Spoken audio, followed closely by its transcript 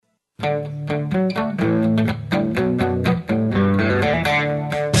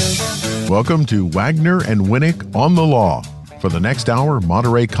Welcome to Wagner and Winnick on the Law. For the next hour,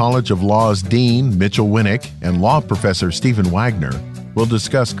 Monterey College of Law's Dean Mitchell Winnick and law professor Stephen Wagner will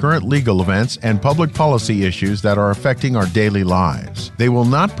discuss current legal events and public policy issues that are affecting our daily lives. They will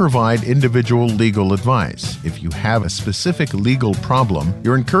not provide individual legal advice. If you have a specific legal problem,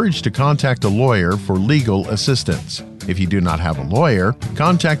 you're encouraged to contact a lawyer for legal assistance. If you do not have a lawyer,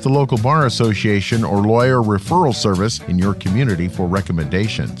 contact the local bar association or lawyer referral service in your community for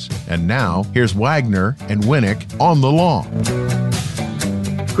recommendations. And now, here's Wagner and Winnick on the Law.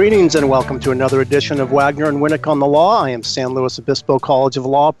 Greetings and welcome to another edition of Wagner and Winnick on the Law. I am San Luis Obispo College of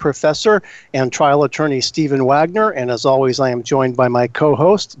Law professor and trial attorney Stephen Wagner, and as always, I am joined by my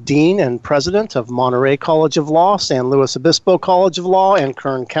co-host, Dean and President of Monterey College of Law, San Luis Obispo College of Law, and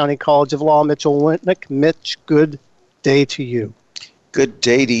Kern County College of Law, Mitchell Winnick. Mitch, good day to you. Good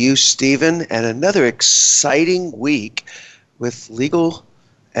day to you, Stephen, and another exciting week with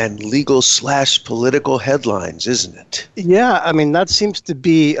legal/political headlines, isn't it? Yeah, I mean, that seems to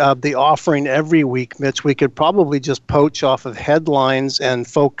be the offering every week, Mitch. We could probably just poach off of headlines and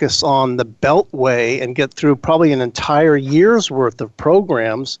focus on the Beltway and get through probably an entire year's worth of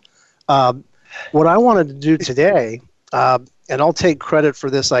programs. What I wanted to do today, and I'll take credit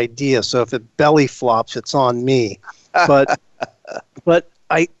for this idea, so if it belly flops, it's on me. But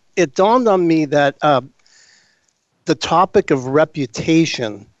it dawned on me that the topic of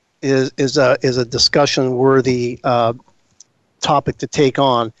reputation is a discussion-worthy topic to take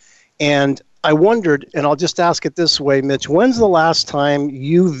on. And I wondered, and I'll just ask it this way, Mitch, when's the last time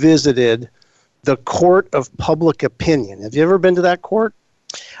you visited the court of public opinion? Have you ever been to that court?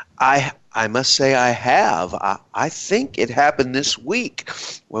 I must say I have. I think it happened this week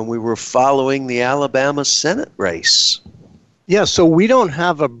when we were following the Alabama Senate race. Yeah, so we don't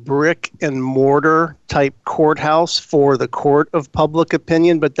have a brick and mortar type courthouse for the court of public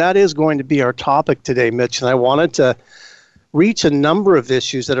opinion, but that is going to be our topic today, Mitch. And I wanted to reach a number of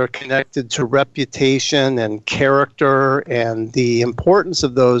issues that are connected to reputation and character and the importance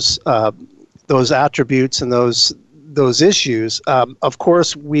of those attributes and those issues. Of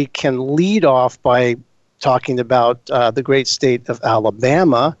course, we can lead off by talking about the great state of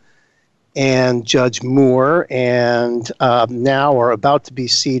Alabama and Judge Moore, and now are about to be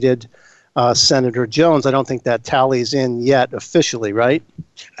seated Senator Jones. I don't think that tallies in yet officially, right?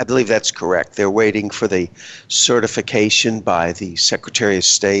 I believe that's correct. They're waiting for the certification by the Secretary of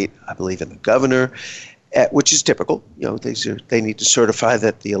State, I believe, and the governor, which is typical. You know, they need to certify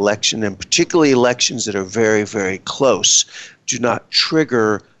that the election, and particularly elections that are very, very close, do not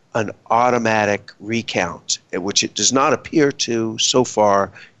trigger an automatic recount, which it does not appear to so far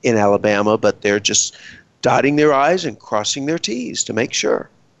in Alabama, but they're just dotting their I's and crossing their T's to make sure.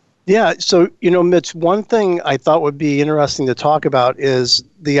 Yeah, so, Mitch, one thing I thought would be interesting to talk about is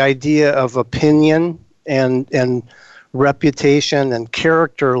the idea of opinion and reputation and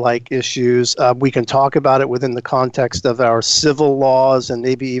character-like issues. We can talk about it within the context of our civil laws and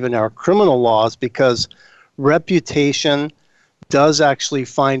maybe even our criminal laws, because reputation does actually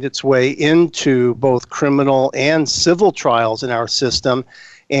find its way into both criminal and civil trials in our system.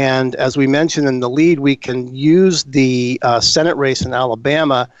 And as we mentioned in the lead, we can use the Senate race in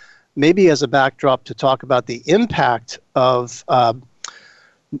Alabama maybe as a backdrop to talk about the impact of, I'm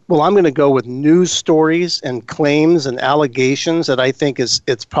going to go with news stories and claims and allegations that I think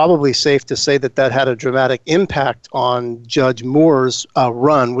it's probably safe to say that had a dramatic impact on Judge Moore's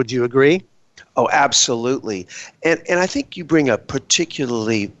run. Would you agree? Oh, absolutely. And I think you bring a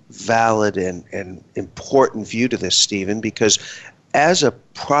particularly valid and important view to this, Stephen, because as a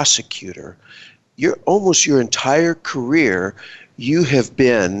prosecutor, almost your entire career, you have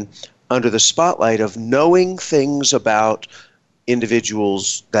been under the spotlight of knowing things about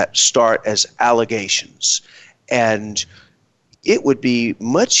individuals that start as allegations. And it would be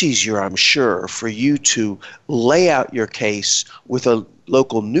much easier, I'm sure, for you to lay out your case with a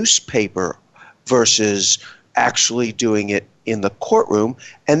local newspaper versus actually doing it in the courtroom.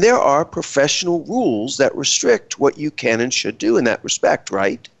 And there are professional rules that restrict what you can and should do in that respect,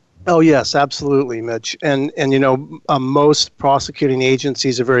 right? Oh, yes, absolutely, Mitch. And most prosecuting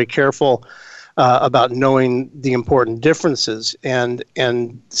agencies are very careful about knowing the important differences and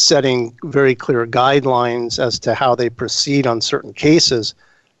setting very clear guidelines as to how they proceed on certain cases.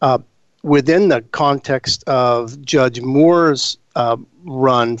 Within the context of Judge Moore's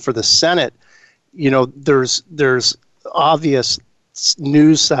run for the Senate, there's obvious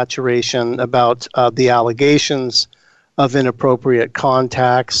news saturation about the allegations of inappropriate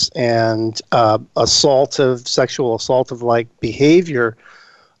contacts and sexual assaultive-like behavior.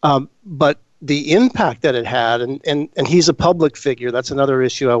 But the impact that it had, and he's a public figure. That's another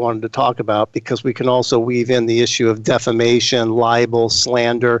issue I wanted to talk about, because we can also weave in the issue of defamation, libel,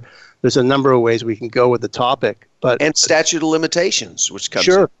 slander. There's a number of ways we can go with the topic. And statute of limitations, which comes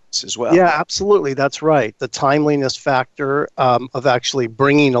sure. in as well. Yeah, absolutely. That's right. The timeliness factor of actually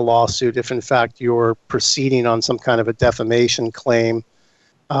bringing a lawsuit, if in fact you're proceeding on some kind of a defamation claim,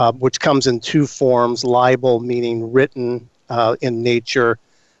 which comes in two forms: libel, meaning written in nature,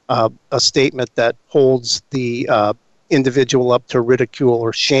 a statement that holds the individual up to ridicule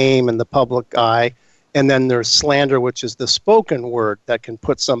or shame in the public eye, and then there's slander, which is the spoken word that can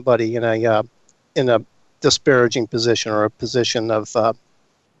put somebody in a disparaging position or a position of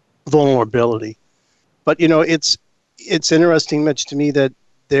vulnerability. But it's interesting, Mitch, to me that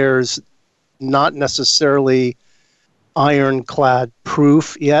there's not necessarily ironclad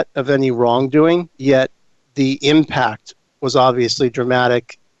proof yet of any wrongdoing, yet the impact was obviously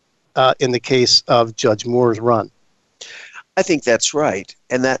dramatic in the case of Judge Moore's run. I think that's right.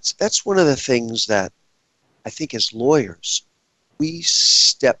 And that's one of the things that I think as lawyers, we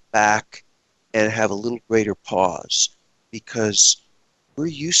step back and have a little greater pause, because we're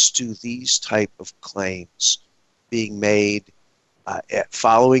used to these type of claims being made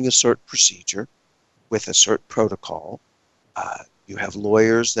following a certain procedure with a certain protocol. You have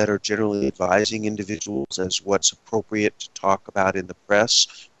lawyers that are generally advising individuals as what's appropriate to talk about in the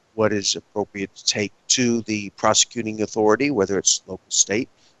press, what is appropriate to take to the prosecuting authority, whether it's local, state,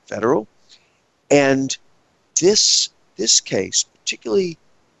 federal. And this case, particularly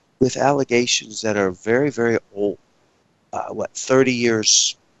with allegations that are very, very old, 30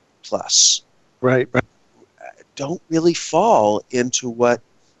 years plus, right, don't really fall into what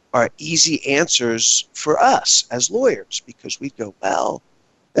are easy answers for us as lawyers, because we go, well,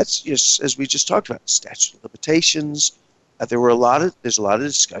 that's just, as we just talked about, statute of limitations. There's a lot of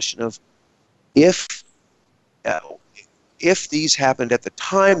discussion of if these happened at the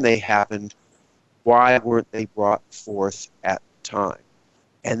time they happened, why weren't they brought forth at the time?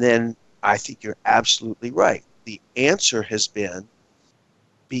 And then I think you're absolutely right. The answer has been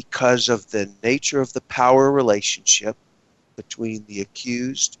because of the nature of the power relationship between the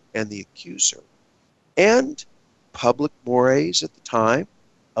accused and the accuser, and public mores at the time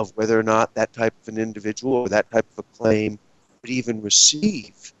of whether or not that type of an individual or that type of a claim would even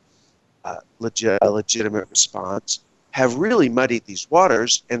receive a legitimate response, have really muddied these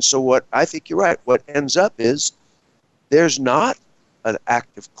waters. And so what I think you're right, what ends up is there's not an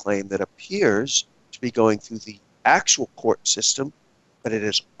active claim that appears to be going through the actual court system, but it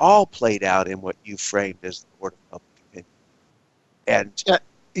is all played out in what you framed as the court of public opinion. And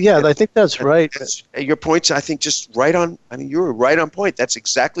yeah, I think that's right. Your point's, I think, just right on. I mean, you were right on point. That's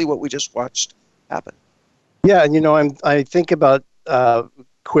exactly what we just watched happen. Yeah, and I think about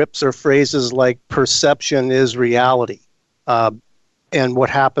quips or phrases like "perception is reality," and what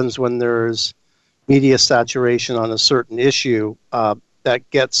happens when there's media saturation on a certain issue that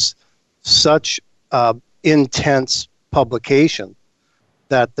gets such intense publication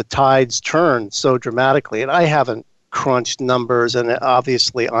that the tides turn so dramatically. And I haven't crunched numbers, and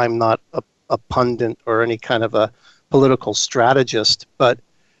obviously I'm not a pundit or any kind of a political strategist, but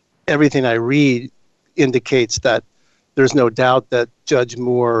everything I read indicates that there's no doubt that Judge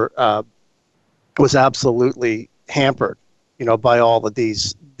Moore was absolutely hampered, by all of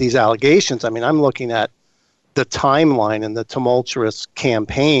these allegations. I mean, I'm looking at the timeline and the tumultuous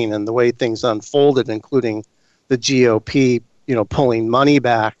campaign and the way things unfolded, including the GOP, pulling money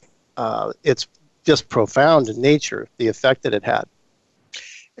back. It's just profound in nature, the effect that it had.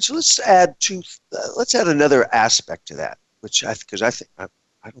 And so let's add another aspect to that, because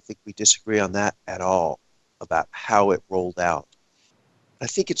I don't think we disagree on that at all about how it rolled out. I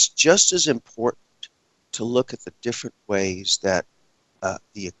think it's just as important to look at the different ways that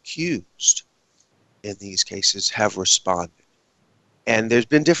the accused in these cases have responded. And there's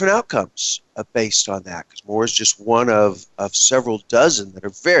been different outcomes based on that, because Moore is just one of several dozen that are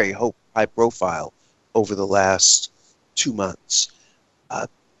very high profile over the last 2 months.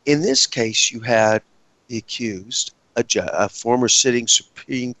 In this case, you had the accused, a former sitting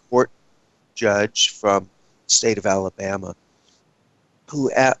Supreme Court judge from the state of Alabama, who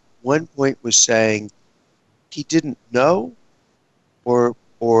at one point was saying he didn't know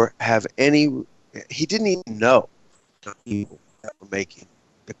or have any, he didn't even know the people that were making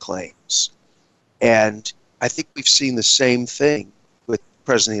the claims. And I think we've seen the same thing with the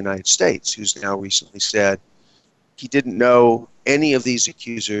President of the United States, who's now recently said he didn't know any of these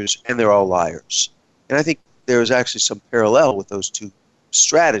accusers and they're all liars. And I think there is actually some parallel with those two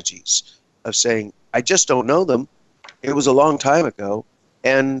strategies of saying, I just don't know them. It was a long time ago.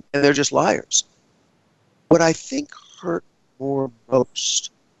 and they're just liars. What I think hurt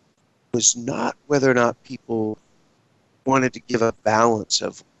most was not whether or not people wanted to give a balance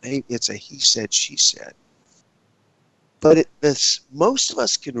of maybe it's a he said, she said. But most of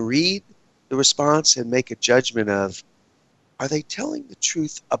us can read the response and make a judgment of, are they telling the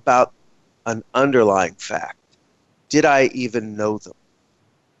truth about an underlying fact? Did I even know them?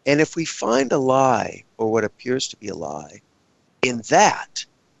 And if we find a lie, or what appears to be a lie, in that,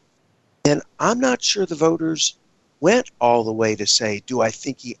 then I'm not sure the voters went all the way to say, do I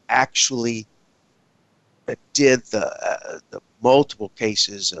think he actually did the multiple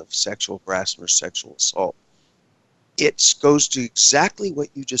cases of sexual harassment or sexual assault? It goes to exactly what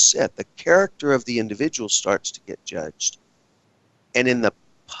you just said. The character of the individual starts to get judged. And in the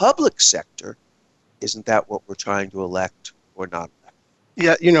public sector, isn't that what we're trying to elect or not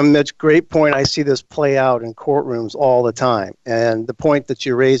elect? Yeah, Mitch, great point. I see this play out in courtrooms all the time. And the point that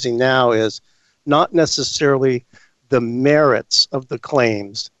you're raising now is not necessarily the merits of the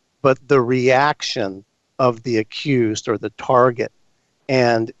claims, but the reaction of the accused or the target.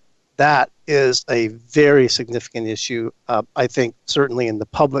 And that is a very significant issue. I think certainly in the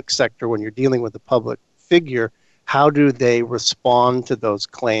public sector, when you're dealing with a public figure, how do they respond to those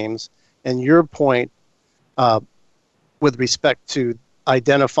claims? And your point with respect to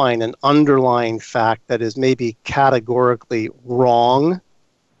identifying an underlying fact that is maybe categorically wrong,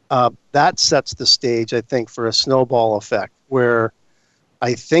 that sets the stage, I think, for a snowball effect, where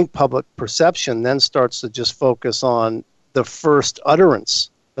I think public perception then starts to just focus on the first utterance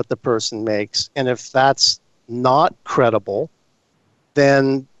that the person makes. And if that's not credible,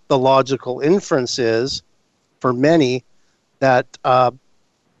 then the logical inference is, for many, that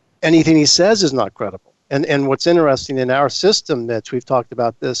anything he says is not credible. And what's interesting in our system, Mitch, we've talked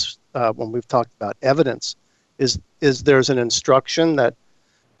about this when we've talked about evidence, is there's an instruction that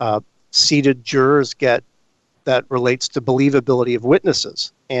seated jurors get that relates to believability of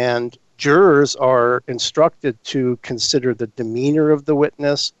witnesses. And jurors are instructed to consider the demeanor of the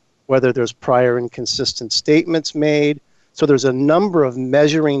witness, whether there's prior inconsistent statements made. So there's a number of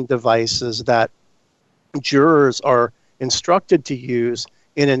measuring devices that jurors are instructed to use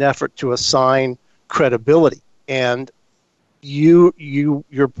in an effort to assign credibility. And your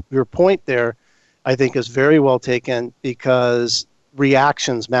point there, I think, is very well taken, because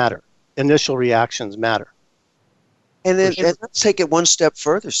reactions matter. Initial reactions matter. And let's take it one step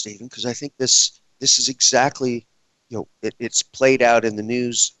further, Stephen, because I think this is exactly, it's played out in the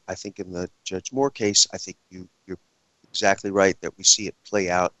news. I think in the Judge Moore case, I think you're exactly right that we see it play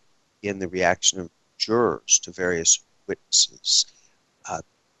out in the reaction of jurors to various witnesses.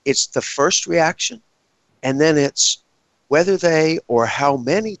 It's the first reaction, and then it's whether they or how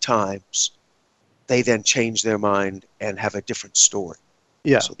many times they then change their mind and have a different story.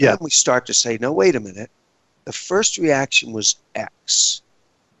 Yeah. So then we start to say, no, wait a minute. The first reaction was X.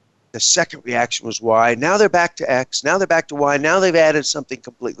 The second reaction was Y. Now they're back to X. Now they're back to Y. Now they've added something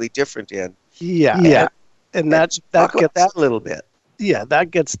completely different in. Yeah. And that gets that a little bit. Yeah,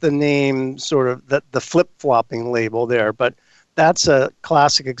 that gets the name, sort of the flip-flopping label there. But that's a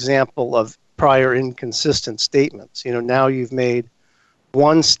classic example of prior inconsistent statements. Now you've made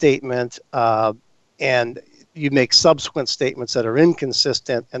one statement and you make subsequent statements that are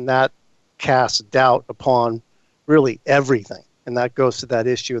inconsistent, and that casts doubt upon really everything. And that goes to that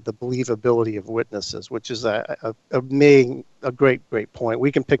issue of the believability of witnesses, which is a great point.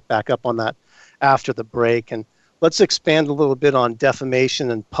 We can pick back up on that after the break. And let's expand a little bit on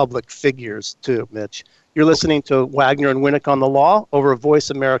defamation and public figures too, Mitch. You're listening to Wagner and Winnick on the Law over Voice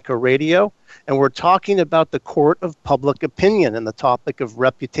America Radio, and we're talking about the court of public opinion and the topic of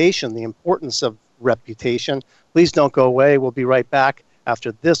reputation, the importance of reputation. Please don't go away. We'll be right back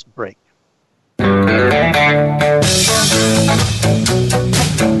after this break.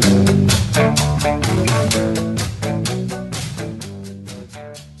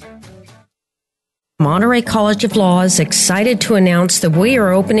 Monterey College of Law is excited to announce that we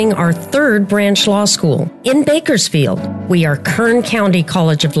are opening our third branch law school in Bakersfield. We are Kern County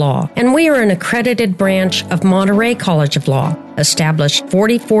College of Law, and we are an accredited branch of Monterey College of Law, established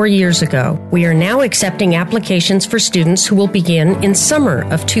 44 years ago. We are now accepting applications for students who will begin in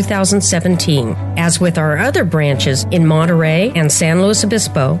summer of 2017. As with our other branches in Monterey and San Luis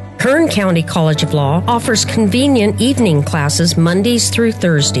Obispo, Kern County College of Law offers convenient evening classes Mondays through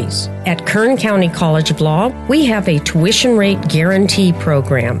Thursdays. At Kern County College of Law, we have a tuition rate guarantee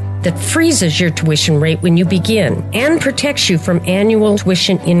program that freezes your tuition rate when you begin and protects you from annual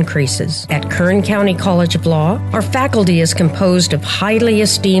tuition increases. At Kern County College of Law, our faculty is composed of highly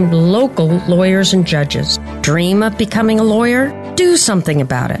esteemed local lawyers and judges. Dream of becoming a lawyer? Do something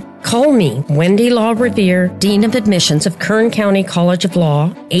about it. Call me, Wendy Law Revere, Dean of Admissions of Kern County College of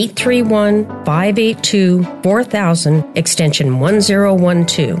Law, 831-582-4000, extension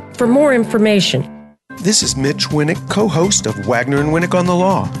 1012, for more information. This is Mitch Winnick, co-host of Wagner and Winnick on the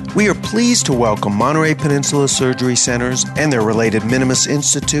Law. We are pleased to welcome Monterey Peninsula Surgery Centers and their related Minimus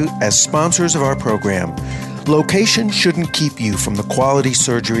Institute as sponsors of our program. Location shouldn't keep you from the quality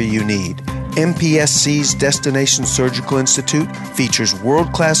surgery you need. MPSC's Destination Surgical Institute features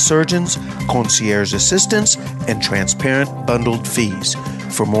world-class surgeons, concierge assistants, and transparent bundled fees.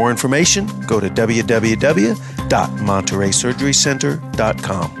 For more information, go to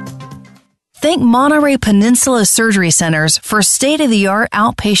www.montereysurgerycenter.com. Thank Monterey Peninsula Surgery Centers for state-of-the-art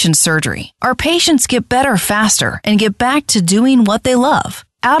outpatient surgery. Our patients get better faster and get back to doing what they love.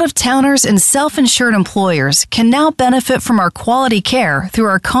 Out-of-towners and self-insured employers can now benefit from our quality care through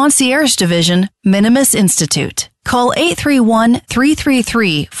our concierge division, Minimus Institute. Call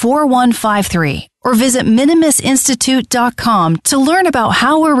 831-333-4153 or visit minimusinstitute.com to learn about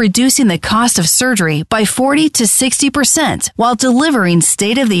how we're reducing the cost of surgery by 40 to 60% while delivering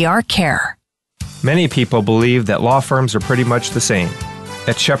state-of-the-art care. Many people believe that law firms are pretty much the same.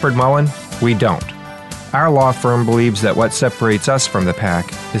 At Shepherd Mullen, we don't. Our law firm believes that what separates us from the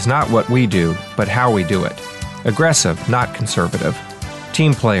pack is not what we do, but how we do it. Aggressive, not conservative.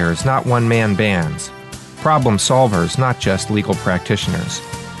 Team players, not one-man bands. Problem solvers, not just legal practitioners.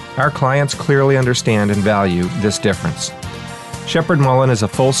 Our clients clearly understand and value this difference. Shepherd Mullen is a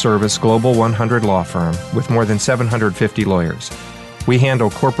full-service Global 100 law firm with more than 750 lawyers. We handle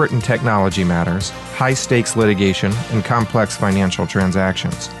corporate and technology matters, high-stakes litigation, and complex financial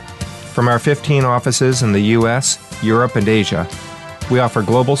transactions. From our 15 offices in the U.S., Europe, and Asia, we offer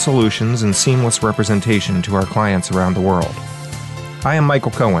global solutions and seamless representation to our clients around the world. I am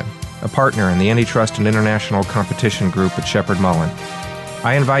Michael Cohen, a partner in the Antitrust and International Competition Group at Shepherd Mullen.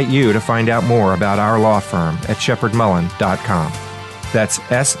 I invite you to find out more about our law firm at shepherdmullen.com. That's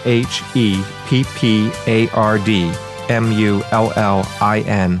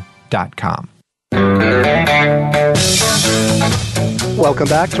SHEPPARDMULLIN.com. Welcome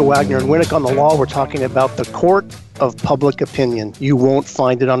back to Wagner and Winnick on the Law. We're talking about the court of public opinion. You won't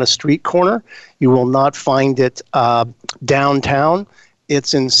find it on a street corner. You will not find it downtown.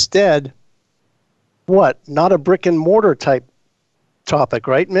 It's instead, not a brick and mortar type topic,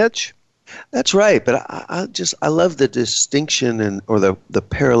 right, Mitch? That's right, but I love the distinction or the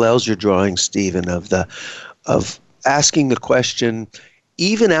parallels you're drawing, Stephen, of asking the question,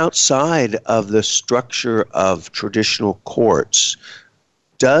 even outside of the structure of traditional courts,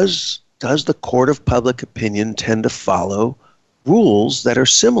 does the court of public opinion tend to follow rules that are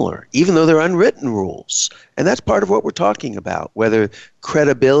similar, even though they're unwritten rules? And that's part of what we're talking about, whether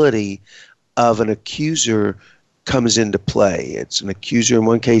credibility of an accuser comes into play. It's an accuser. In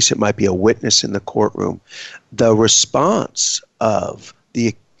one case, it might be a witness in the courtroom. The response of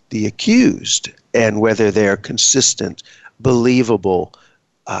the accused and whether they're consistent, believable,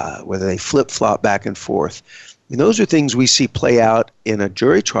 whether they flip-flop back and forth. I mean, those are things we see play out in a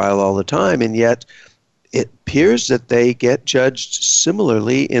jury trial all the time, and yet it appears that they get judged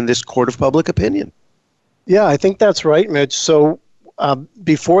similarly in this court of public opinion. Yeah, I think that's right, Mitch. So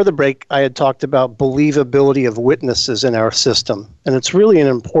before the break, I had talked about believability of witnesses in our system, and it's really an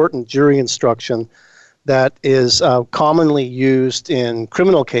important jury instruction that is commonly used in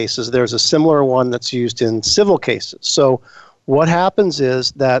criminal cases. There's a similar one that's used in civil cases. So what happens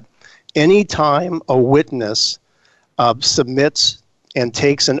is that anytime a witness submits and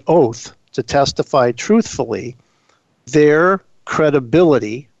takes an oath to testify truthfully, their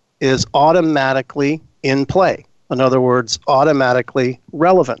credibility is automatically in play. In other words, automatically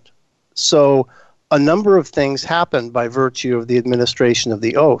relevant. So a number of things happen by virtue of the administration of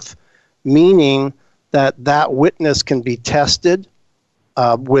the oath, meaning that that witness can be tested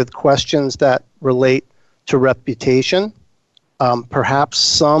with questions that relate to reputation. Perhaps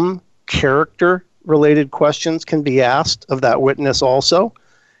some character-related questions can be asked of that witness also,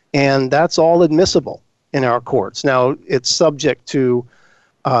 and that's all admissible in our courts. Now, it's subject to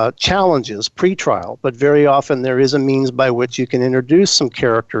challenges pre-trial, but very often there is a means by which you can introduce some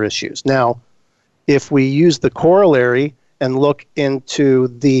character issues. Now, if we use the corollary and look into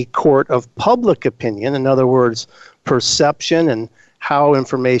the court of public opinion, in other words, perception and how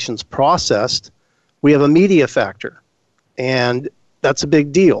information's processed, we have a media factor, and that's a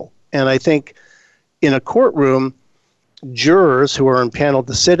big deal. And I think in a courtroom, jurors who are impaneled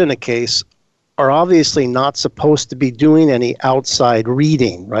to sit in a case are obviously not supposed to be doing any outside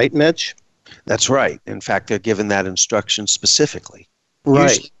reading, right, Mitch? That's right. In fact, they're given that instruction specifically.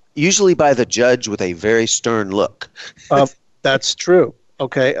 Right. Usually by the judge with a very stern look. That's true.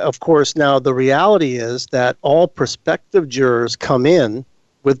 Okay. Of course, now the reality is that all prospective jurors come in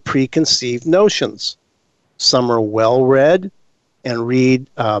with preconceived notions. Some are well-read and read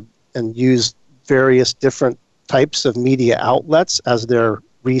and use various different types of media outlets as their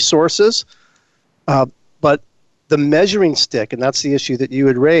resources. But the measuring stick, and that's the issue that you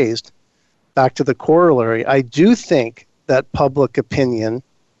had raised, back to the corollary, I do think that public opinion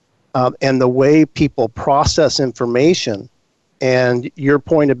and the way people process information, and your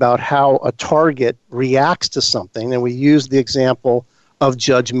point about how a target reacts to something, and we used the example of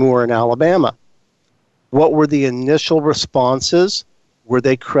Judge Moore in Alabama. What were the initial responses? Were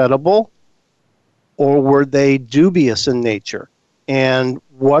they credible, or were they dubious in nature? And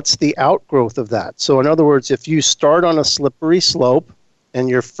what's the outgrowth of that? So in other words, if you start on a slippery slope and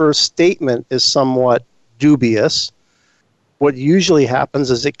your first statement is somewhat dubious, what usually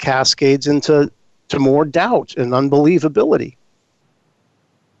happens is it cascades into more doubt and unbelievability.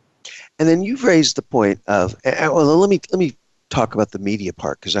 And then you've raised the point of, well, let me talk about the media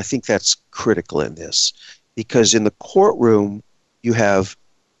part, because I think that's critical in this. Because in the courtroom, you have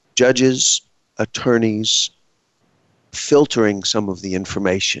judges, attorneys filtering some of the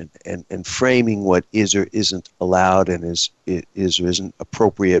information and framing what is or isn't allowed and is or isn't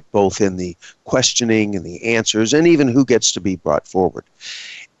appropriate, both in the questioning and the answers, and even who gets to be brought forward.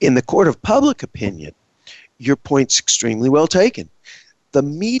 In the court of public opinion, your point's extremely well taken. The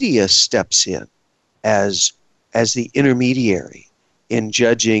media steps in as the intermediary in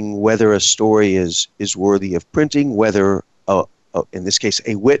judging whether a story is worthy of printing, whether in this case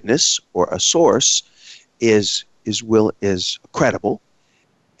a witness or a source is credible.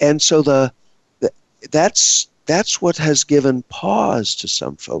 And so that's what has given pause to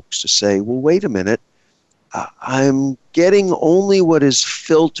some folks to say, well, wait a minute, I'm getting only what is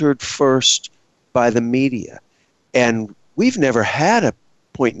filtered first by the media. And we've never had a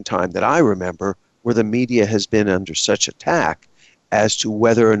point in time that I remember where the media has been under such attack as to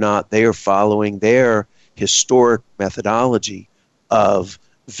whether or not they are following their historic methodology of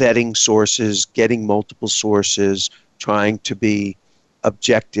vetting sources, getting multiple sources, trying to be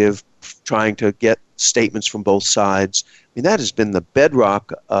objective, trying to get statements from both sides. I mean, that has been the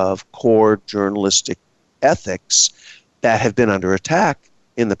bedrock of core journalistic ethics that have been under attack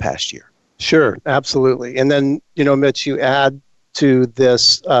in the past year. Sure, absolutely. And then, Mitch, you add to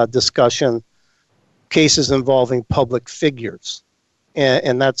this discussion cases involving public figures.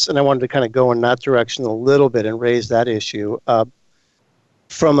 And I wanted to kind of go in that direction a little bit and raise that issue.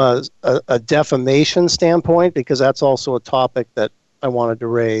 From a defamation standpoint, because that's also a topic that I wanted to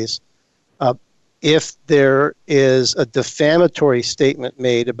raise, if there is a defamatory statement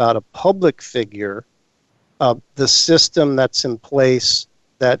made about a public figure, the system that's in place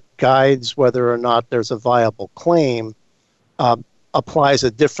that guides whether or not there's a viable claim applies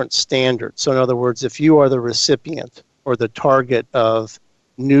a different standard. So in other words, if you are the recipient or the target of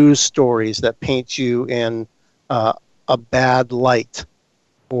news stories that paint you in a bad light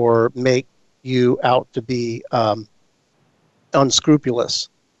or make you out to be unscrupulous,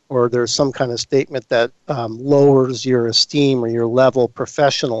 or there's some kind of statement that lowers your esteem or your level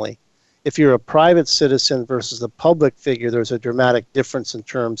professionally. If you're a private citizen versus a public figure, there's a dramatic difference in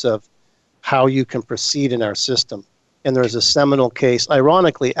terms of how you can proceed in our system. And there's a seminal case,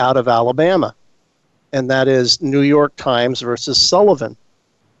 ironically, out of Alabama, and that is New York Times versus Sullivan,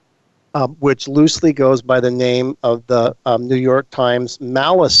 which loosely goes by the name of the New York Times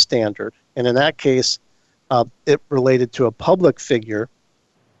malice standard. And in that case, it related to a public figure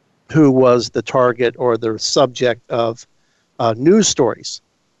who was the target or the subject of news stories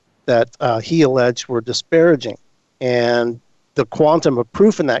that he alleged were disparaging. And the quantum of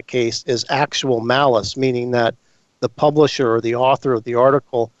proof in that case is actual malice, meaning that the publisher or the author of the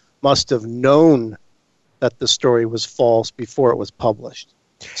article must have known that the story was false before it was published.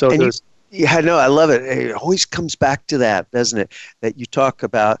 So and there's... I love it. It always comes back to that, doesn't it? That you talk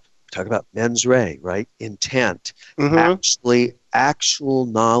about mens rea, right? Intent. Mm-hmm. Actual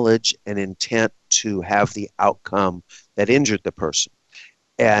knowledge and intent to have the outcome that injured the person.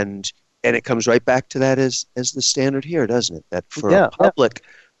 And it comes right back to that as the standard here, doesn't it? That for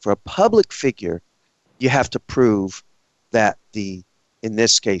a public figure, you have to prove that in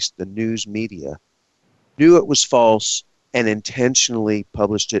this case, the news media knew it was false and intentionally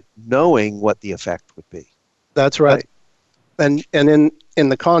published it knowing what the effect would be. That's right. And in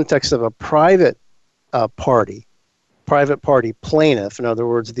the context of a private party plaintiff, in other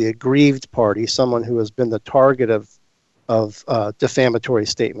words, the aggrieved party, someone who has been the target of defamatory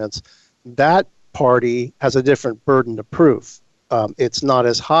statements, that party has a different burden of proof. it's not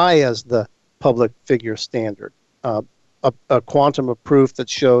as high as the public figure standard. A quantum of proof that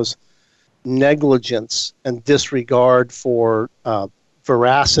shows negligence and disregard for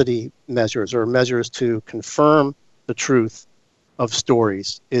veracity measures or measures to confirm the truth of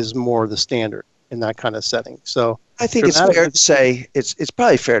stories is more the standard in that kind of setting. So I think it's fair to say, it's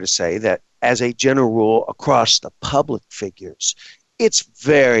probably fair to say that as a general rule across the public figures, it's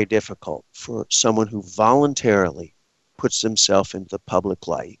very difficult for someone who voluntarily puts themselves into the public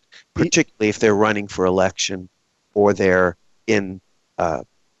light, particularly if they're running for election or they're an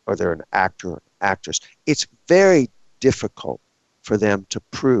actor or actress. It's very difficult for them to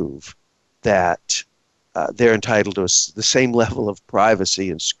prove that they're entitled to the same level of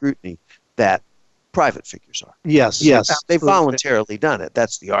privacy and scrutiny that private figures are. Yes. They've voluntarily done it.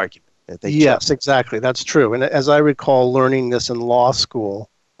 That's the argument. Yes, exactly. That's true. And as I recall learning this in law school,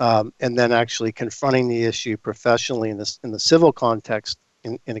 and then actually confronting the issue professionally in the civil context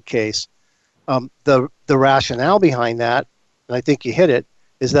in a case, the rationale behind that, and I think you hit it,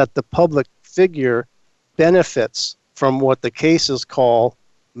 is that the public figure benefits from what the cases call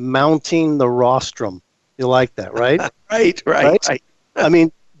mounting the rostrum. You like that, right? Right. I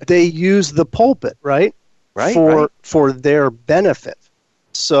mean, they use the pulpit, right? For their benefit.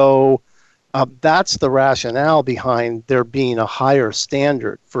 So that's the rationale behind there being a higher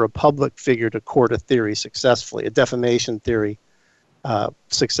standard for a public figure to court a theory successfully, a defamation theory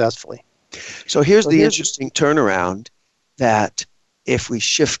successfully. So here's the interesting turnaround, that if we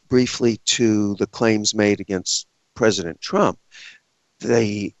shift briefly to the claims made against President Trump,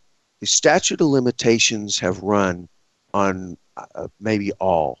 the statute of limitations have run on maybe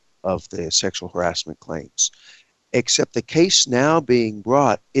all of the sexual harassment claims, except the case now being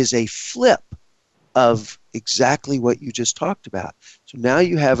brought is a flip of exactly what you just talked about. So now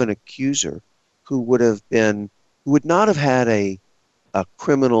you have an accuser who would not have had a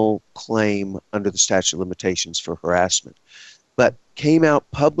criminal claim under the statute of limitations for harassment, but came out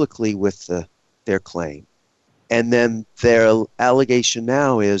publicly with their claim. And then their allegation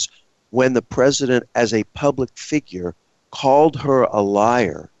now is when the president, as a public figure, called her a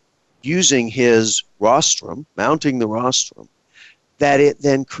liar using his rostrum, mounting the rostrum, that it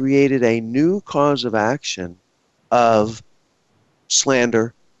then created a new cause of action of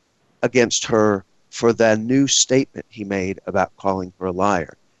slander against her for the new statement he made about calling her a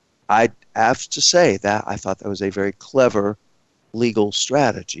liar. I have to say that I thought that was a very clever legal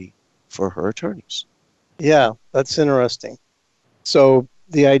strategy for her attorneys. Yeah, that's interesting. So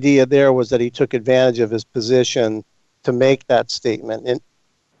the idea there was that he took advantage of his position to make that statement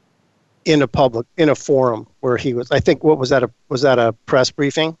in a forum where he was, I think, was that a press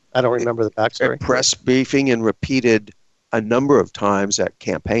briefing? I don't remember the backstory. A press briefing, and repeated a number of times at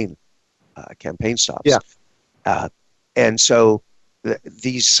campaign stops. Yeah. And so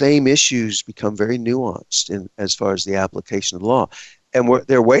these same issues become very nuanced as far as the application of the law. And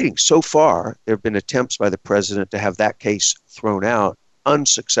they're waiting. So far, there have been attempts by the president to have that case thrown out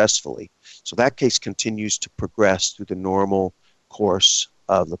unsuccessfully. So that case continues to progress through the normal course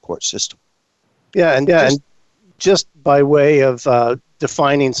of the court system. Yeah, and just by way of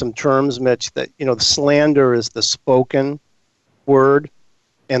defining some terms, Mitch, that the slander is the spoken word,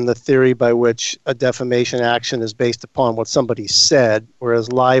 and the theory by which a defamation action is based upon what somebody said,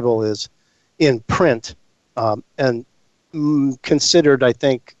 whereas libel is in print and considered, I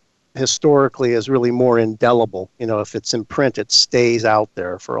think, historically as really more indelible. If it's in print, it stays out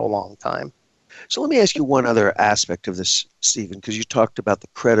there for a long time. So let me ask you one other aspect of this, Stephen, because you talked about the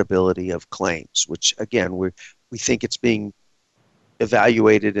credibility of claims, which, again, we think it's being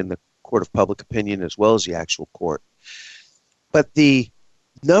evaluated in the court of public opinion as well as the actual court. But the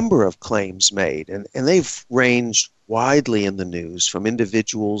number of claims made, and they've ranged widely in the news, from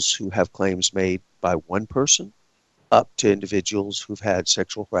individuals who have claims made by one person up to individuals who've had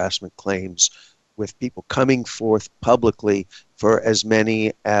sexual harassment claims with people coming forth publicly for as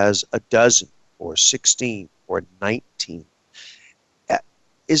many as a dozen or 16 or 19.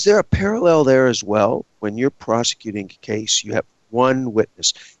 Is there a parallel there as well? When you're prosecuting a case, you have one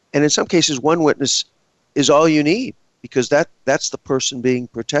witness, and in some cases one witness is all you need, because that's the person being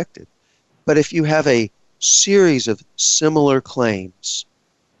protected. But if you have a series of similar claims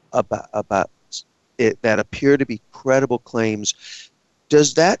about it that appear to be credible claims,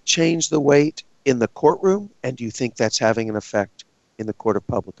 does that change the weight in the courtroom? And do you think that's having an effect in the court of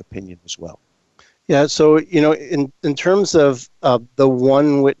public opinion as well? Yeah, so, in terms of the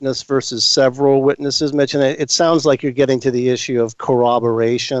one witness versus several witnesses, Mitch, and it sounds like you're getting to the issue of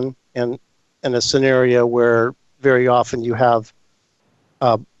corroboration, and in a scenario where very often you have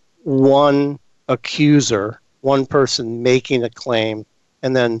one accuser one person making a claim,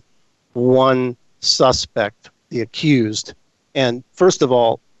 and then one suspect, the accused. And first of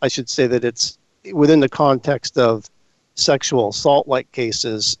all, I should say that it's within the context of sexual assault-like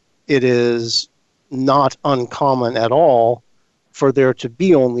cases, it is not uncommon at all for there to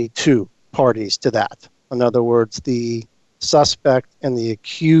be only two parties to that. In other words, the suspect and the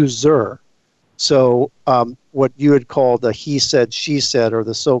accuser. So what you would call the he said, she said, or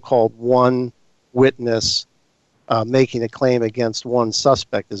the so-called one witness making a claim against one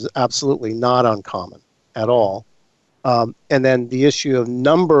suspect is absolutely not uncommon at all. And then the issue of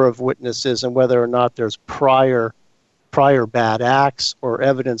number of witnesses and whether or not there's prior bad acts or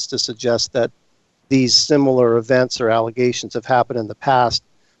evidence to suggest that these similar events or allegations have happened in the past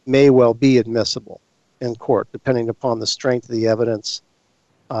may well be admissible in court, depending upon the strength of the evidence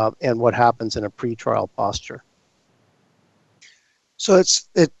and what happens in a pretrial posture. So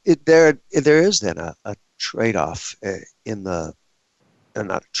there is then a trade-off in the,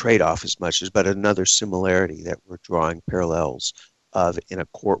 not a trade-off as much as, but another similarity that we're drawing parallels of in a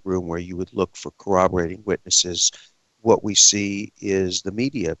courtroom where you would look for corroborating witnesses. What we see is the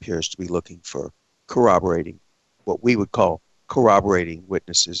media appears to be looking for corroborating, what we would call corroborating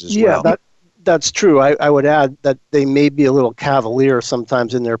witnesses as well. Yeah, that's true. I would add that they may be a little cavalier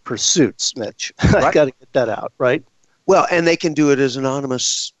sometimes in their pursuits, Mitch. Right. I got to get that out, right? Well, and they can do it as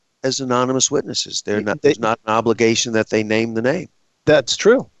anonymous witnesses. There's not an obligation that they name the name. That's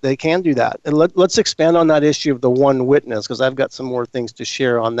true. They can do that. And let's expand on that issue of the one witness, because I've got some more things to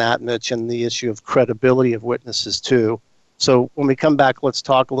share on that, Mitch, and the issue of credibility of witnesses too. So when we come back, let's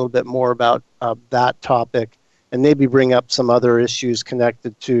talk a little bit more about that topic and maybe bring up some other issues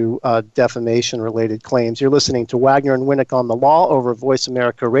connected to defamation-related claims. You're listening to Wagner and Winnick on the Law over Voice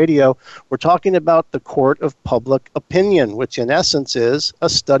America Radio. We're talking about the court of public opinion, which in essence is a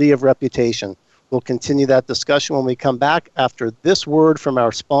study of reputation. We'll continue that discussion when we come back after this word from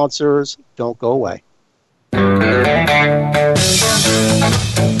our sponsors. Don't go away.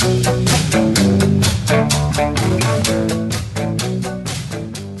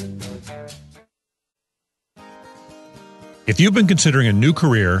 If you've been considering a new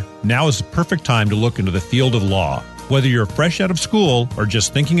career, now is the perfect time to look into the field of law. Whether you're fresh out of school or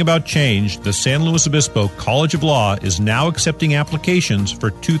just thinking about change, the San Luis Obispo College of Law is now accepting applications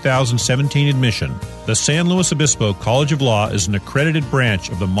for 2017 admission. The San Luis Obispo College of Law is an accredited branch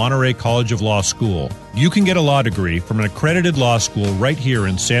of the Monterey College of Law School. You can get a law degree from an accredited law school right here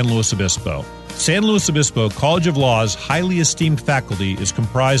in San Luis Obispo. San Luis Obispo College of Law's highly esteemed faculty is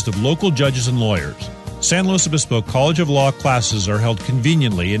comprised of local judges and lawyers. San Luis Obispo College of Law classes are held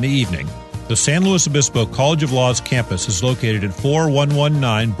conveniently in the evening. The San Luis Obispo College of Law's campus is located at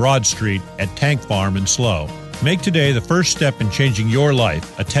 4119 Broad Street at Tank Farm in SLO. Make today the first step in changing your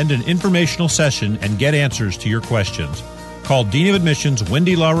life. Attend an informational session and get answers to your questions. Call Dean of Admissions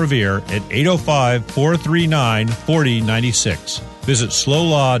Wendy LaRevere at 805-439-4096. Visit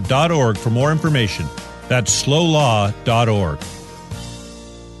slowlaw.org for more information. That's slowlaw.org.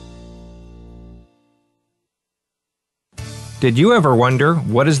 Did you ever wonder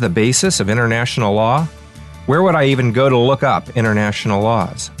what is the basis of international law? Where would I even go to look up international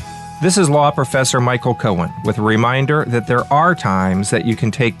laws? This is Law Professor Michael Cohen with a reminder that there are times that you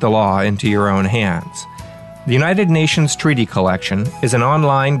can take the law into your own hands. The United Nations Treaty Collection is an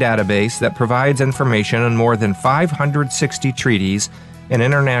online database that provides information on more than 560 treaties and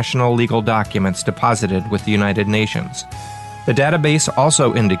international legal documents deposited with the United Nations. The database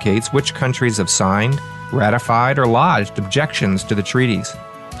also indicates which countries have signed, ratified, or lodged objections to the treaties.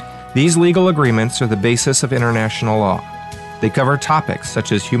 These legal agreements are the basis of international law. They cover topics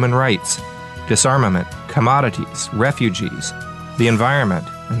such as human rights, disarmament, commodities, refugees, the environment,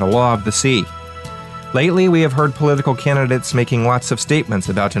 and the law of the sea. Lately, we have heard political candidates making lots of statements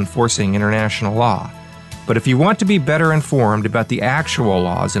about enforcing international law. But if you want to be better informed about the actual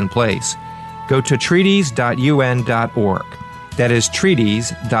laws in place, go to treaties.un.org. That is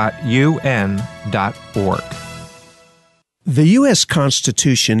treaties.un.org. The U.S.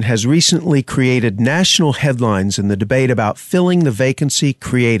 Constitution has recently created national headlines in the debate about filling the vacancy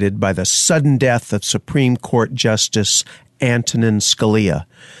created by the sudden death of Supreme Court Justice Antonin Scalia.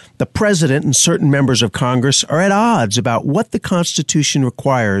 The President and certain members of Congress are at odds about what the Constitution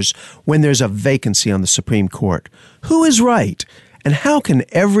requires when there's a vacancy on the Supreme Court. Who is right? And how can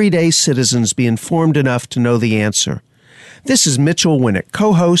everyday citizens be informed enough to know the answer? This is Mitchell Winnick,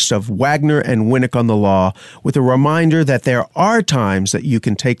 co-host of Wagner and Winnick on the Law, with a reminder that there are times that you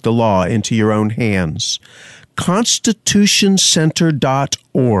can take the law into your own hands.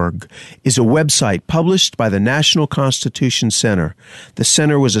 ConstitutionCenter.org is a website published by the National Constitution Center. The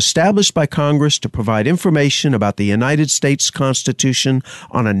center was established by Congress to provide information about the United States Constitution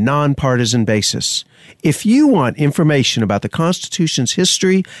on a nonpartisan basis. If you want information about the Constitution's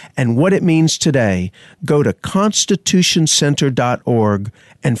history and what it means today, go to ConstitutionCenter.org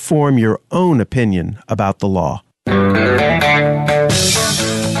and form your own opinion about the law.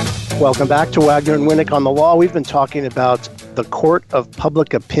 Welcome back to Wagner and Winnick on the Law. We've been talking about the court of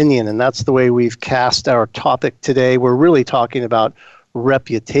public opinion, and that's the way we've cast our topic today. We're really talking about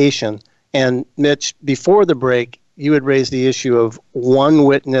reputation. And Mitch, before the break, you had raised the issue of one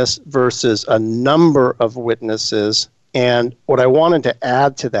witness versus a number of witnesses. And what I wanted to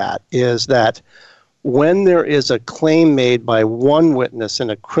add to that is that when there is a claim made by one witness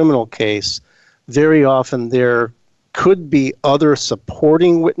in a criminal case, very often there could be other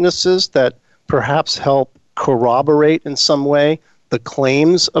supporting witnesses that perhaps help corroborate in some way the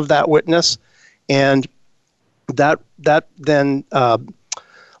claims of that witness. And that then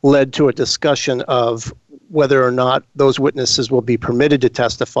led to a discussion of whether or not those witnesses will be permitted to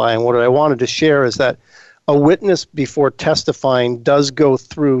testify. And what I wanted to share is that a witness before testifying does go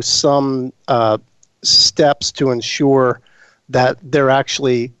through some steps to ensure that they're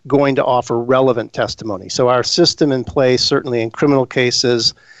actually going to offer relevant testimony. So our system in place, certainly in criminal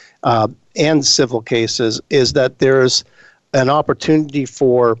cases and civil cases, is that there's an opportunity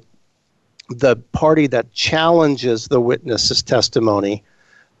for the party that challenges the witness's testimony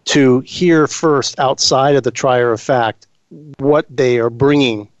to hear first, outside of the trier of fact, what they are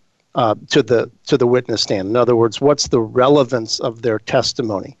bringing to the witness stand. In other words, what's the relevance of their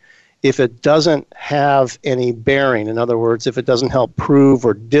testimony? If it doesn't have any bearing, in other words, if it doesn't help prove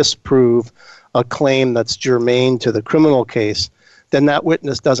or disprove a claim that's germane to the criminal case, then that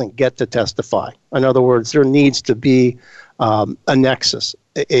witness doesn't get to testify. In other words, there needs to be a nexus,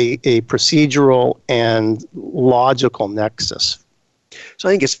 a procedural and logical nexus. So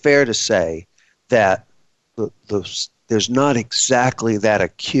I think it's fair to say that there's not exactly that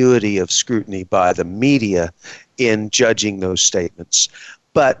acuity of scrutiny by the media in judging those statements.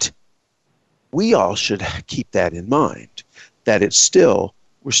 But we all should keep that in mind, that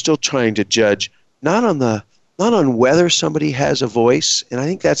we're still trying to judge not on whether somebody has a voice, and I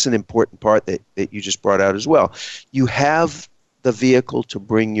think that's an important part that you just brought out as well. You have the vehicle to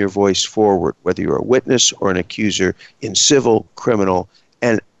bring your voice forward, whether you're a witness or an accuser in civil, criminal,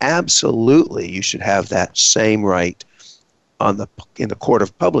 and absolutely you should have that same right in the court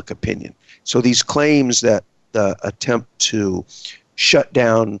of public opinion. So these claims that the attempt to shut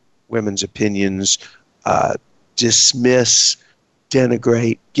down women's opinions, dismiss,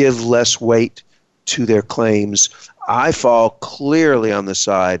 denigrate, give less weight to their claims, I fall clearly on the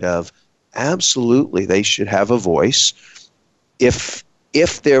side of absolutely they should have a voice. If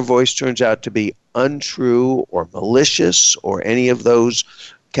their voice turns out to be untrue or malicious or any of those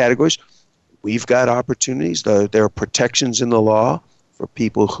categories, we've got opportunities. There are protections in the law for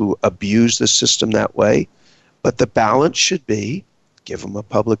people who abuse the system that way. But the balance should be, give them a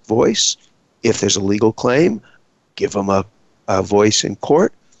public voice. If there's a legal claim, give them a voice in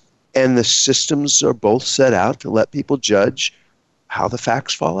court. And the systems are both set out to let people judge how the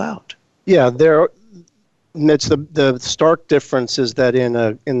facts fall out. Yeah, it's the stark difference is that in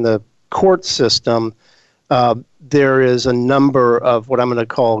the court system, there is a number of what I'm going to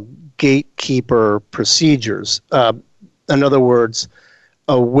call gatekeeper procedures. In other words,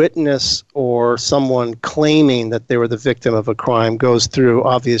 a witness or someone claiming that they were the victim of a crime goes through,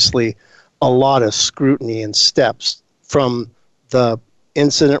 obviously, a lot of scrutiny and steps, from the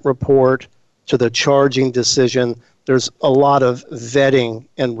incident report to the charging decision. There's a lot of vetting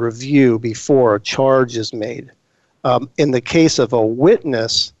and review before a charge is made. In the case of a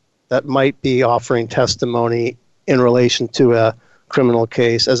witness that might be offering testimony in relation to a criminal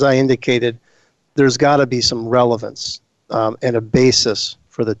case, as I indicated, there's got to be some relevance and a basis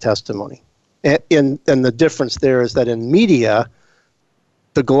for the testimony. And the difference there is that in media,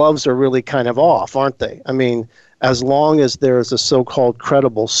 the gloves are really kind of off, aren't they? I mean, as long as there is a so-called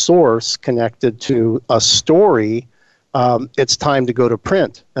credible source connected to a story, it's time to go to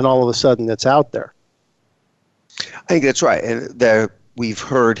print, and all of a sudden it's out there. I think that's right. And we've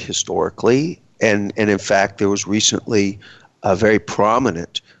heard historically, and in fact, there was recently a very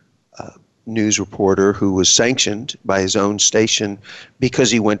prominent news reporter who was sanctioned by his own station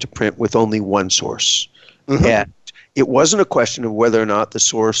because he went to print with only one source. Mm-hmm. And it wasn't a question of whether or not the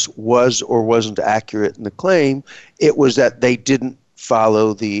source was or wasn't accurate in the claim. It was that they didn't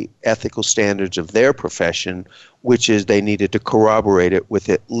follow the ethical standards of their profession, which is they needed to corroborate it with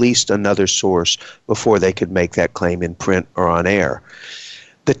at least another source before they could make that claim in print or on air.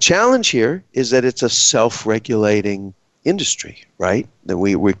 The challenge here is that it's a self-regulating industry, right? That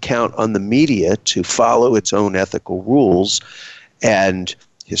we count on the media to follow its own ethical rules, and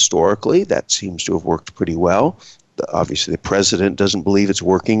historically that seems to have worked pretty well. Obviously, the president doesn't believe it's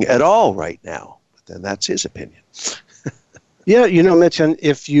working at all right now, but then that's his opinion. Yeah, Mitch, and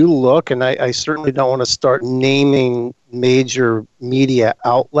if you look, and I certainly don't want to start naming major media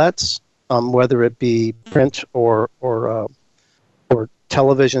outlets, whether it be print or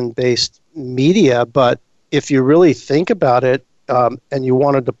television-based media, but if you really think about it, and you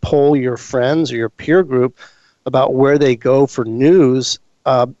wanted to poll your friends or your peer group about where they go for news,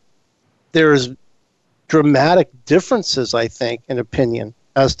 there's dramatic differences, I think, in opinion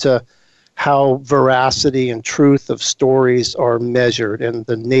as to how veracity and truth of stories are measured and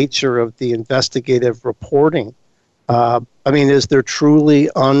the nature of the investigative reporting. Is there truly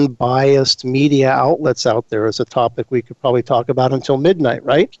unbiased media outlets out there is a topic we could probably talk about until midnight,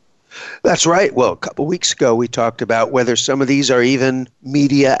 right? That's right. Well, a couple weeks ago, we talked about whether some of these are even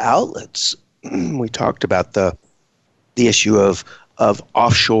media outlets. We talked about the issue of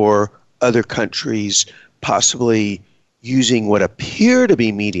offshore, other countries possibly using what appear to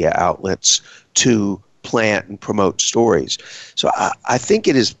be media outlets to plant and promote stories. So I think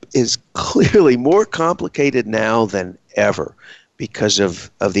it is clearly more complicated now than ever because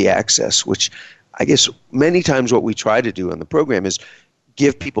of the access, which I guess many times what we try to do on the program is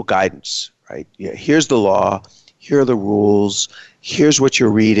give people guidance, right? Yeah, here's the law, here are the rules, here's what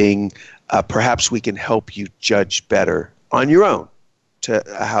you're reading. Perhaps we can help you judge better on your own to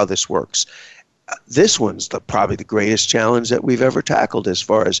how this works. This one's probably the greatest challenge that we've ever tackled as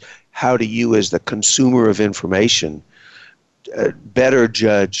far as how do you as the consumer of information better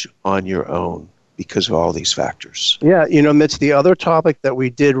judge on your own because of all these factors. Yeah, Mitch, the other topic that we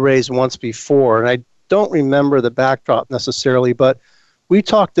did raise once before, and I don't remember the backdrop necessarily, but we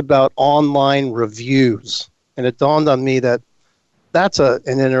talked about online reviews, and it dawned on me that that's an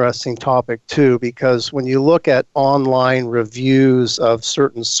interesting topic too, because when you look at online reviews of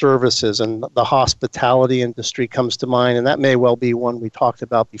certain services, and the hospitality industry comes to mind, and that may well be one we talked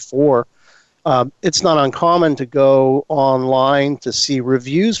about before, it's not uncommon to go online to see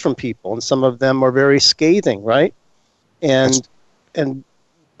reviews from people, and some of them are very scathing, right? And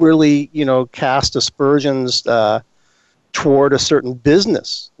really, cast aspersions toward a certain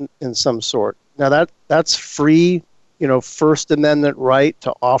business in some sort. Now that's free, First Amendment right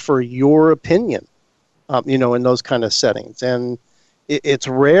to offer your opinion, in those kind of settings. And it's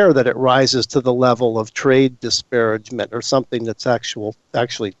rare that it rises to the level of trade disparagement or something that's actually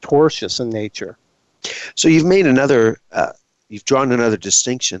tortious in nature. So you've drawn another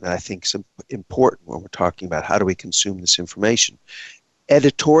distinction that I think is important when we're talking about how do we consume this information.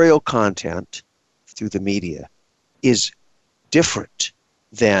 Editorial content through the media is different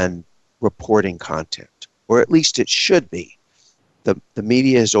than reporting content, or at least it should be. The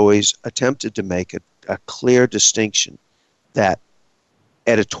media has always attempted to make a clear distinction that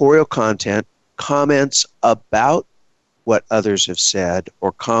editorial content, comments about what others have said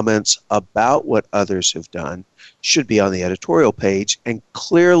or comments about what others have done should be on the editorial page and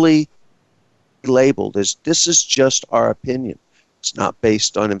clearly labeled as this is just our opinion. It's not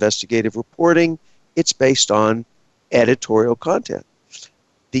based on investigative reporting. It's based on editorial content.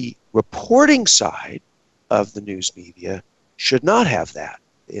 The reporting side of the news media should not have that.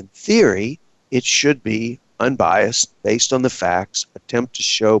 In theory, it should be unbiased, based on the facts, attempt to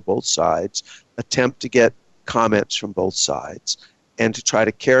show both sides, attempt to get comments from both sides, and to try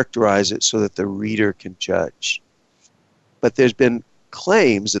to characterize it so that the reader can judge. But there's been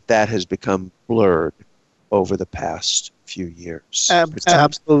claims that has become blurred over the past few years.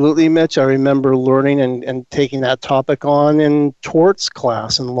 Absolutely, Mitch. I remember learning and taking that topic on in torts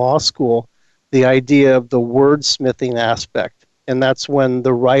class in law school, the idea of the wordsmithing aspect. And that's when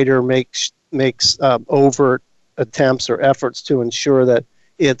the writer makes overt attempts or efforts to ensure that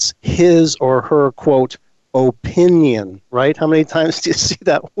it's his or her, quote, opinion, right? How many times do you see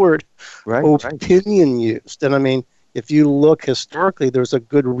that word, opinion, used? And if you look historically, there's a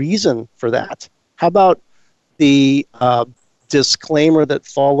good reason for that. How about the disclaimer that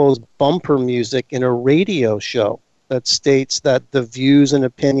follows bumper music in a radio show that states that the views and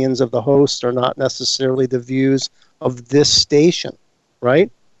opinions of the host are not necessarily the views of this station,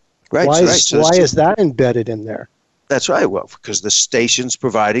 right? Right. Why is that embedded in there? That's right. Well, because the station's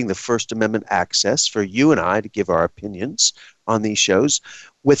providing the First Amendment access for you and I to give our opinions on these shows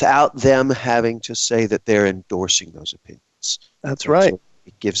without them having to say that they're endorsing those opinions. opinions. That's right. So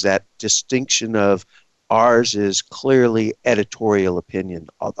it gives that distinction of ours is clearly editorial opinion.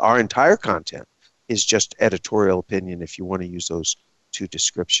 Our entire content is just editorial opinion if you want to use those two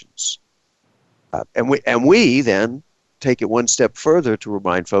descriptions. And we then take it one step further to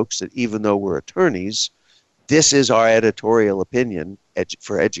remind folks that even though we're attorneys, this is our editorial opinion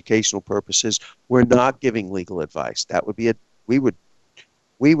for educational purposes. We're not giving legal advice. That would be we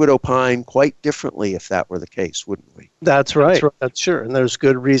would opine quite differently if that were the case, wouldn't we? That's right. That's sure. And there's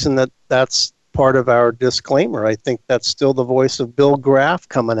good reason that that's part of our disclaimer. I think that's still the voice of Bill Graff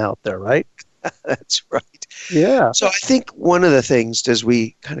coming out there, right? That's right. Yeah. So I think one of the things, as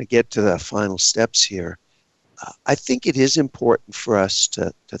we kind of get to the final steps here, I think it is important for us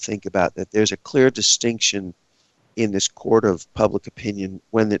to think about that there's a clear distinction in this court of public opinion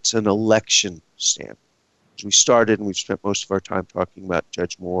when it's an election standard. As we started, and we've spent most of our time talking about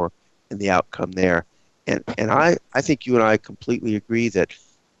Judge Moore and the outcome there. And I think you and I completely agree that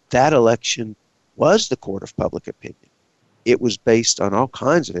election was the court of public opinion. It was based on all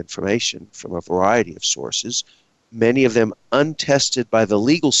kinds of information from a variety of sources, many of them untested by the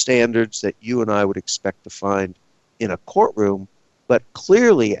legal standards that you and I would expect to find in a courtroom, but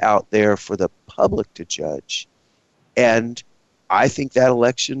clearly out there for the public to judge. And I think that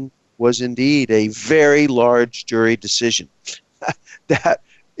election was indeed a very large jury decision. That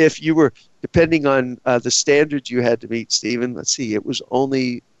if you were, depending on the standards you had to meet, Stephen, let's see, it was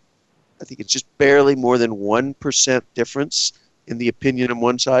only, I think it's just barely more than 1% difference in the opinion on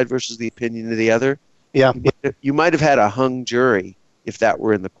one side versus the opinion of the other. Yeah. You might have had a hung jury if that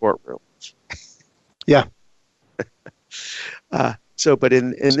were in the courtroom. Yeah. But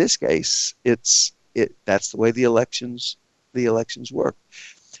in this case, that's the way the elections work.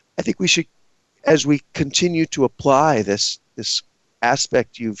 I think we should, as we continue to apply this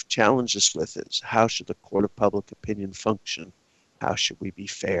aspect you've challenged us with, is how should the court of public opinion function? How should we be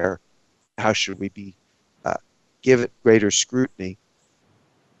fair? How should we give it greater scrutiny?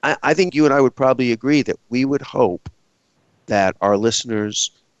 I think you and I would probably agree that we would hope that our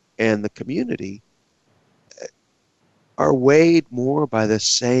listeners and the community are weighed more by the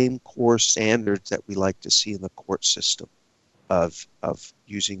same core standards that we like to see in the court system of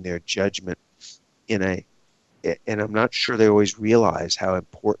using their judgment and I'm not sure they always realize how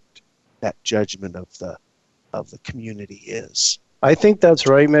important that judgment of the community is. I think that's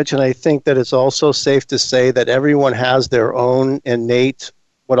right, Mitch, and I think that it's also safe to say that everyone has their own innate,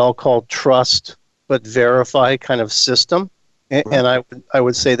 what I'll call trust but verify kind of system, and I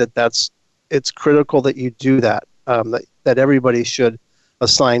would say that it's critical that you do that. That everybody should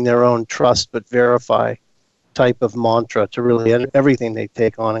assign their own trust but verify type of mantra to really everything they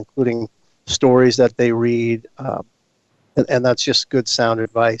take on, including stories that they read, and that's just good sound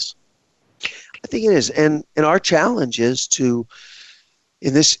advice. I think it is, and our challenge is to,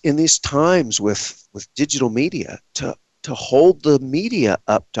 in these times with digital media, to hold the media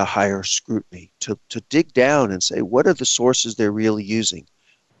up to higher scrutiny, to dig down and say, what are the sources they're really using?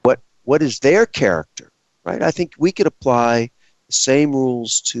 What is their character, right? I think we could apply the same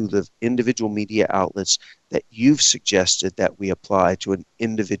rules to the individual media outlets that you've suggested that we apply to an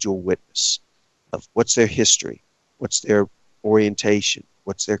individual witness, of what's their history, what's their orientation,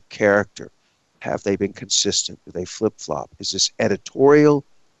 what's their character, have they been consistent, do they flip-flop, is this editorial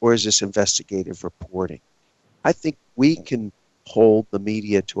or is this investigative reporting? I think we can hold the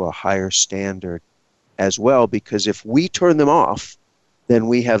media to a higher standard as well, because if we turn them off, then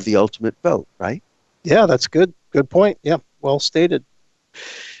we have the ultimate vote, right? Yeah, that's good. Good point. Yeah, well stated.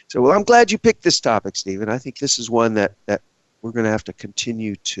 So, well, I'm glad you picked this topic, Stephen. I think this is one that we're going to have to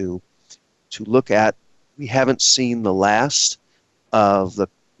continue to look at. We haven't seen the last of the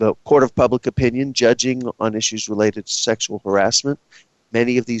court of public opinion judging on issues related to sexual harassment.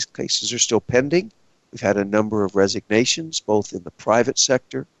 Many of these cases are still pending. We've had a number of resignations, both in the private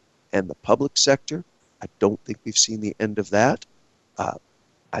sector and the public sector. I don't think we've seen the end of that.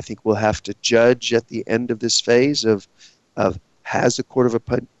 I think we'll have to judge at the end of this phase of has the court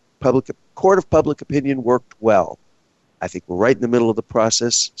of public opinion worked well? I think we're right in the middle of the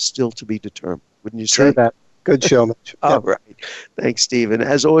process, still to be determined. Wouldn't you say? Sure that. Good show, Mitch. All right. Thanks, Stephen.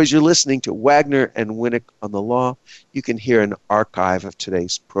 As always, you're listening to Wagner and Winnick on the Law. You can hear an archive of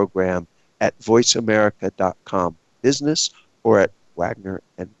today's program at voiceamerica.com business or at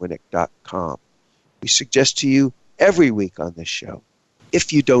wagnerandwinnick.com. We suggest to you every week on this show,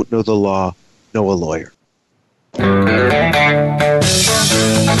 if you don't know the law, know a lawyer.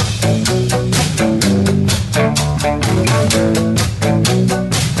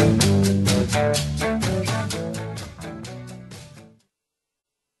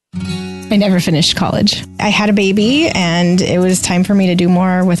 I never finished college. I had a baby and it was time for me to do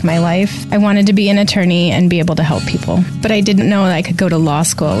more with my life. I wanted to be an attorney and be able to help people, but I didn't know that I could go to law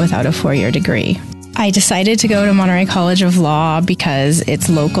school without a 4-year degree. I decided to go to Monterey College of Law because it's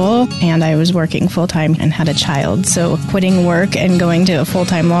local and I was working full-time and had a child. So quitting work and going to a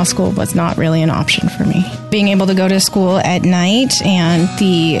full-time law school was not really an option for me. Being able to go to school at night and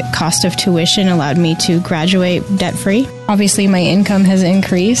the cost of tuition allowed me to graduate debt-free. Obviously, my income has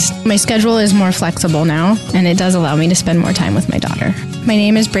increased. My schedule is more flexible now, and it does allow me to spend more time with my daughter. My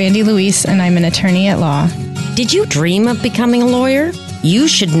name is Brandy Luis, and I'm an attorney at law. Did you dream of becoming a lawyer? You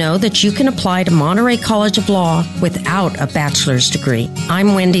should know that you can apply to Monterey College of Law without a bachelor's degree.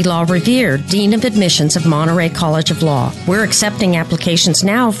 I'm Wendy Law Revere, Dean of Admissions of Monterey College of Law. We're accepting applications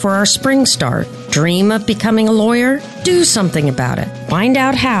now for our spring start. Dream of becoming a lawyer? Do something about it. Find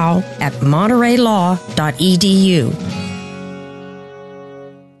out how at montereylaw.edu.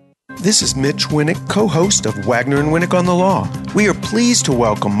 This is Mitch Winnick, co-host of Wagner and Winnick on the Law. We are pleased to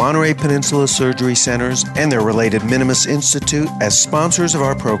welcome Monterey Peninsula Surgery Centers and their related Minimus Institute as sponsors of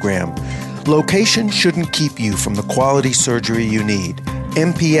our program. Location shouldn't keep you from the quality surgery you need.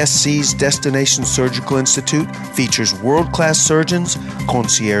 MPSC's Destination Surgical Institute features world-class surgeons,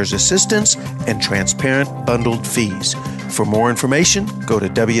 concierge assistants, and transparent bundled fees. For more information, go to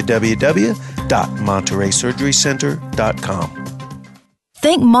www.montereysurgerycenter.com.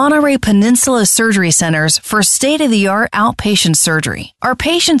 Thank Monterey Peninsula Surgery Centers for state-of-the-art outpatient surgery. Our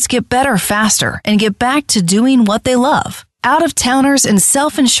patients get better faster and get back to doing what they love. Out-of-towners and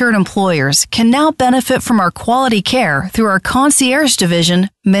self-insured employers can now benefit from our quality care through our concierge division,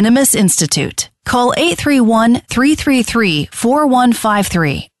 Minimus Institute. Call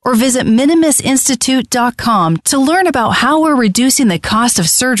 831-333-4153 or visit minimusinstitute.com to learn about how we're reducing the cost of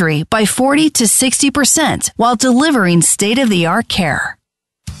surgery by 40 to 60% while delivering state-of-the-art care.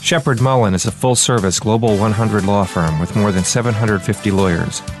 Shepherd Mullen is a full-service Global 100 law firm with more than 750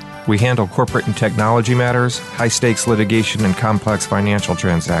 lawyers. We handle corporate and technology matters, high-stakes litigation, and complex financial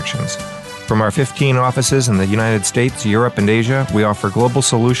transactions. From our 15 offices in the United States, Europe, and Asia, we offer global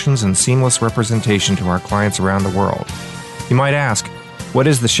solutions and seamless representation to our clients around the world. You might ask, what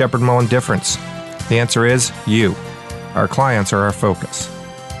is the Shepherd Mullen difference? The answer is you. Our clients are our focus.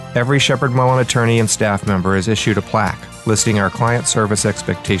 Every Shepherd Mullen attorney and staff member is issued a plaque listing our client service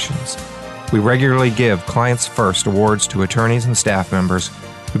expectations. We regularly give Clients First awards to attorneys and staff members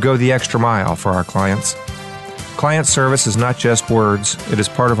who go the extra mile for our clients. Client service is not just words, it is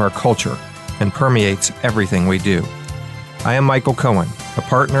part of our culture and permeates everything we do. I am Michael Cohen, a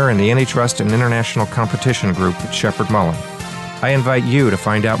partner in the Antitrust and International Competition Group at Shepherd Mullen. I invite you to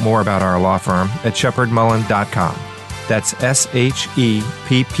find out more about our law firm at shepherdmullen.com. That's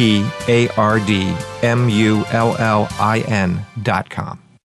SHEPPARDMULLIN.com.